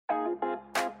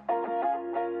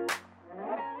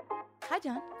Hi,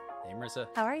 John. Hey, Marissa.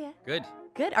 How are you? Good.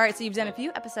 Good. All right, so you've done a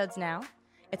few episodes now.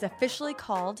 It's officially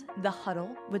called The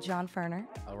Huddle with John Furner.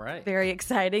 All right. Very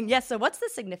exciting. Yes, so what's the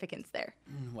significance there?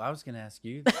 Well, I was going to ask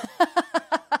you.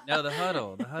 No, the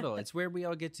huddle. The huddle. It's where we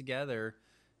all get together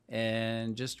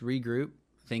and just regroup,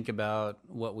 think about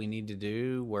what we need to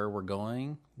do, where we're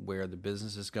going, where the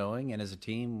business is going, and as a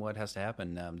team, what has to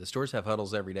happen. The stores have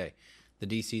huddles every day. The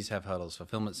DCs have huddles.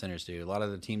 Fulfillment centers do. A lot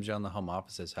of the teams around the home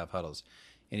offices have huddles.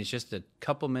 And it's just a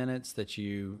couple minutes that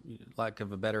you, lack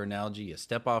of a better analogy, you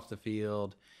step off the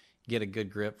field, get a good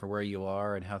grip for where you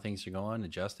are and how things are going,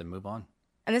 adjust and move on.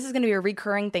 And this is going to be a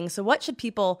recurring thing. So what should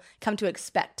people come to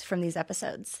expect from these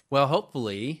episodes? Well,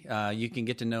 hopefully you can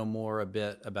get to know more a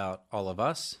bit about all of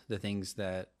us, the things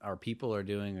that our people are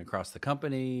doing across the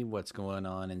company, what's going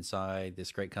on inside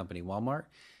this great company, Walmart,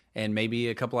 and maybe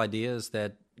a couple ideas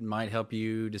that might help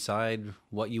you decide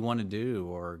what you want to do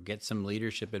or get some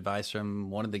leadership advice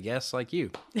from one of the guests like you.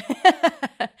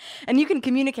 And you can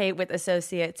communicate with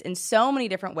associates in so many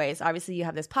different ways. Obviously, you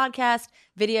have this podcast,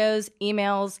 videos,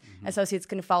 emails. Associates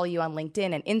can follow you on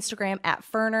LinkedIn and Instagram at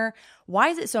Furner. Why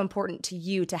is it so important to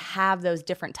you to have those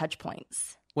different touch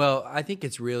points? Well, I think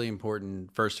it's really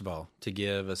important, first of all, to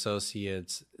give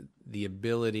associates the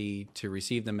ability to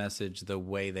receive the message the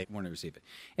way they want to receive it.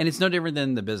 And it's no different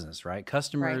than the business, right?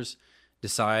 Customers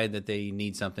decide that they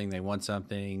need something, they want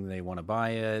something, they want to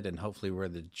buy it, and hopefully we're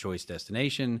the choice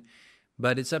destination.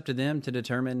 But it's up to them to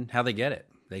determine how they get it.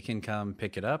 They can come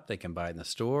pick it up, they can buy it in the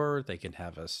store, they can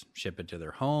have us ship it to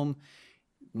their home.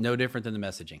 No different than the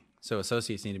messaging. So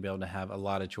associates need to be able to have a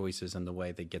lot of choices in the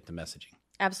way they get the messaging.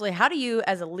 Absolutely. How do you,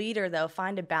 as a leader, though,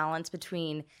 find a balance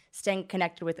between staying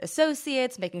connected with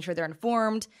associates, making sure they're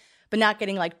informed, but not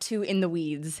getting like too in the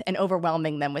weeds and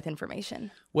overwhelming them with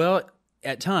information? Well,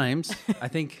 at times, I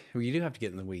think you do have to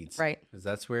get in the weeds. Right. Because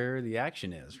that's where the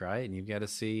action is, right? And you've got to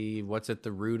see what's at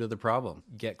the root of the problem.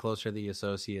 Get closer to the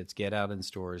associates, get out in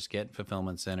stores, get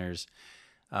fulfillment centers.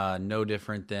 No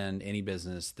different than any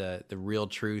business. The real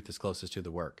truth is closest to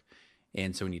the work.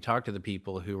 And so when you talk to the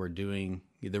people who are doing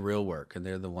the real work, and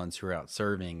they're the ones who are out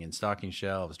serving and stocking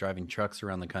shelves, driving trucks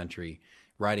around the country,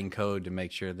 writing code to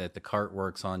make sure that the cart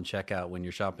works on checkout when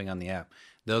you're shopping on the app,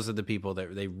 those are the people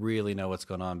that they really know what's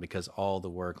going on because all the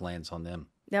work lands on them.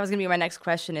 That was going to be my next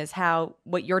question is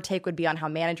what your take would be on how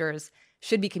managers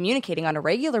should be communicating on a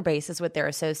regular basis with their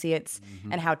associates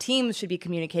and how teams should be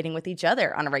communicating with each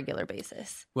other on a regular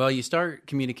basis. Well, you start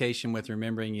communication with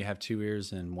remembering you have two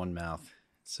ears and one mouth.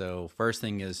 So first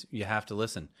thing is you have to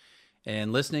listen.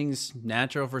 And listening's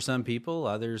natural for some people.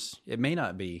 Others, it may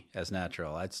not be as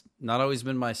natural. It's not always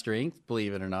been my strength,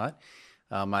 believe it or not.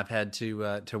 I've had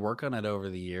to work on it over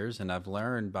the years, and I've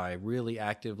learned by really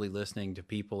actively listening to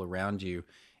people around you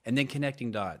and then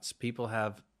connecting dots. People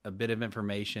have a bit of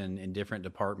information in different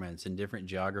departments and different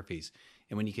geographies.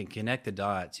 And when you can connect the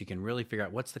dots, you can really figure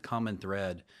out what's the common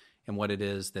thread and what it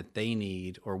is that they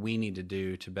need or we need to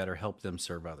do to better help them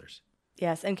serve others.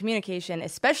 Yes, and communication,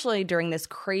 especially during this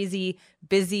crazy,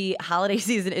 busy holiday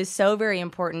season, is so very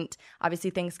important. Obviously,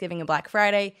 Thanksgiving and Black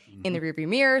Friday in the rearview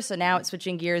mirror, so now it's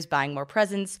switching gears, buying more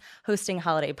presents, hosting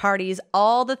holiday parties,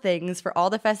 all the things for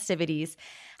all the festivities.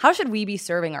 How should we be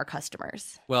serving our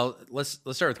customers? Well, let's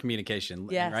start with communication.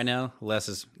 Yes. Right now, less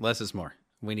is more.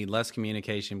 We need less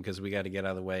communication because we got to get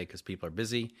out of the way because people are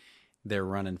busy. They're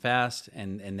running fast,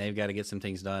 and they've got to get some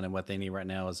things done. And what they need right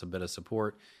now is a bit of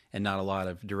support and not a lot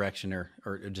of direction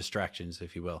or distractions,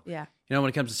 if you will. Yeah. You know, when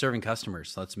it comes to serving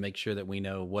customers, let's make sure that we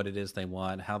know what it is they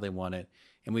want, how they want it,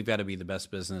 and we've got to be the best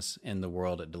business in the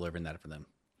world at delivering that for them.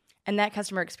 And that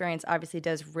customer experience obviously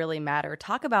does really matter.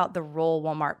 Talk about the role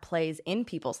Walmart plays in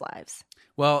people's lives.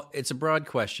 Well, it's a broad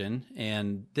question,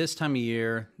 and this time of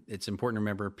year, it's important to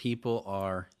remember people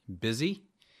are busy.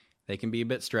 They can be a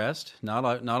bit stressed, not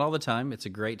all the time. It's a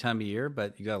great time of year,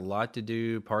 but you got a lot to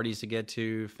do, parties to get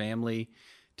to, family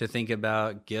to think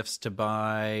about, gifts to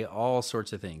buy, all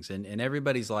sorts of things. And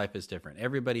everybody's life is different.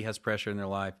 Everybody has pressure in their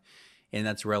life, and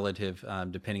that's relative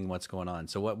depending on what's going on.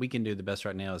 So what we can do the best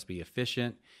right now is be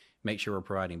efficient, make sure we're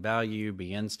providing value,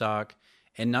 be in stock,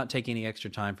 and not take any extra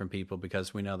time from people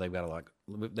because we know they've got a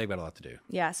lot to do.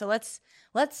 Yeah, so let's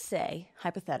say,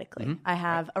 hypothetically, I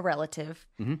have a relative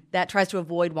that tries to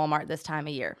avoid Walmart this time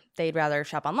of year. They'd rather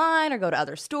shop online or go to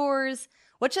other stores.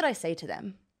 What should I say to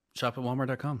them? Shop at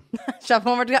Walmart.com. Shop at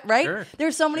Walmart.com, right? Sure.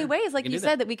 There's so many ways, like you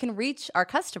said, that we can reach our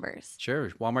customers. Sure,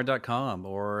 Walmart.com.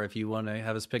 Or if you want to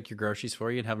have us pick your groceries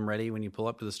for you and have them ready when you pull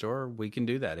up to the store, we can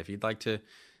do that. If you'd like to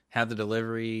have the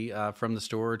delivery from the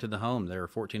store to the home, there are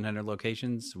 1,400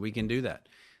 locations. We can do that.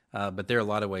 But there are a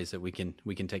lot of ways that we can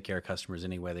take care of customers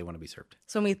any way they want to be served.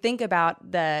 So when we think about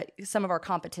some of our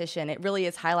competition, it really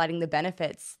is highlighting the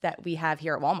benefits that we have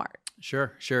here at Walmart.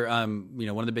 Sure.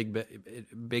 One of the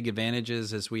big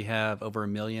advantages is we have over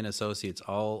 1 million associates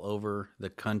all over the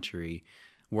country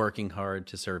working hard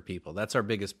to serve people. That's our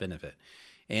biggest benefit.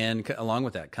 And along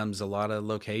with that comes a lot of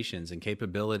locations and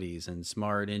capabilities and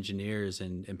smart engineers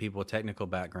and people with technical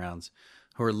backgrounds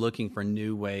who are looking for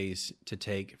new ways to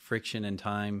take friction and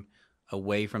time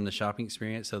away from the shopping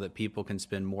experience so that people can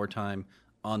spend more time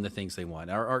on the things they want.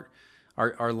 Our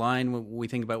line, when we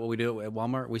think about what we do at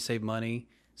Walmart, we save money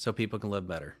so people can live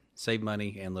better. Save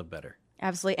money and live better.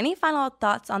 Absolutely. Any final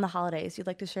thoughts on the holidays you'd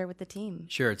like to share with the team?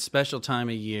 Sure. It's a special time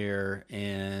of year,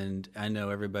 and I know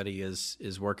everybody is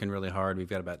working really hard. We've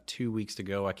got about 2 weeks to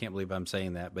go. I can't believe I'm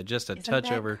saying that, but just Isn't touch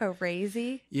that over.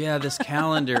 Crazy. Yeah, this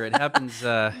calendar, it happens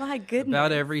My goodness.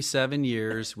 about every 7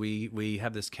 years. We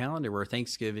have this calendar where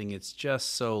Thanksgiving, it's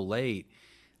just so late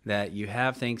that you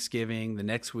have Thanksgiving. The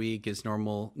next week is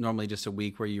normally just a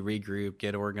week where you regroup,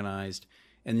 get organized,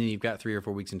 and then you've got 3 or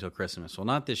 4 weeks until Christmas. Well,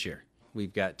 not this year.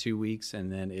 We've got 2 weeks,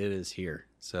 and then it is here.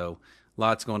 So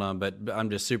lots going on, but I'm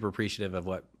just super appreciative of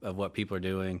what people are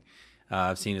doing.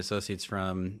 I've seen associates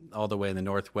from all the way in the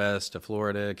Northwest to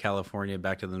Florida, California,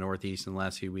 back to the Northeast in the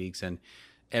last few weeks, and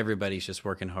everybody's just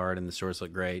working hard, and the stores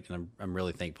look great, and I'm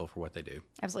really thankful for what they do.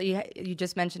 Absolutely. You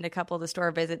just mentioned a couple of the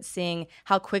store visits, seeing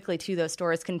how quickly, too, those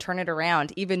stores can turn it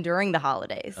around, even during the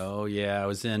holidays. Oh, yeah. I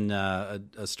was in a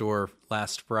store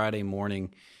last Friday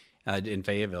morning in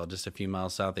Fayetteville, just a few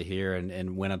miles south of here,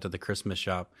 and went up to the Christmas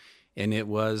shop, and it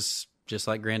was just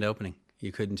like grand opening.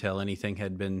 You couldn't tell anything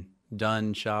had been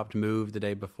done, shopped, moved the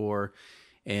day before.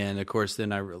 And of course,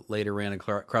 then I later ran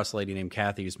across a lady named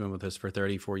Kathy who's been with us for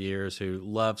 34 years, who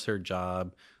loves her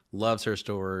job, loves her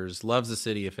stores, loves the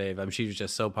city of Fayetteville. I mean, she was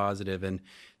just so positive, and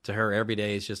to her, every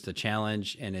day is just a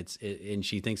challenge, and and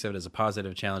she thinks of it as a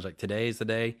positive challenge. Like, today is the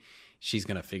day she's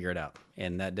going to figure it out,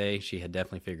 and that day she had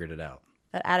definitely figured it out.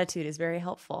 That attitude is very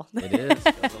helpful. It is.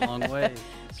 It goes a long way.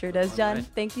 Sure does, John.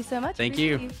 Thank you so much. Thank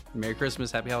you. Merry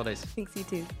Christmas. Happy holidays. Thanks, you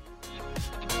too.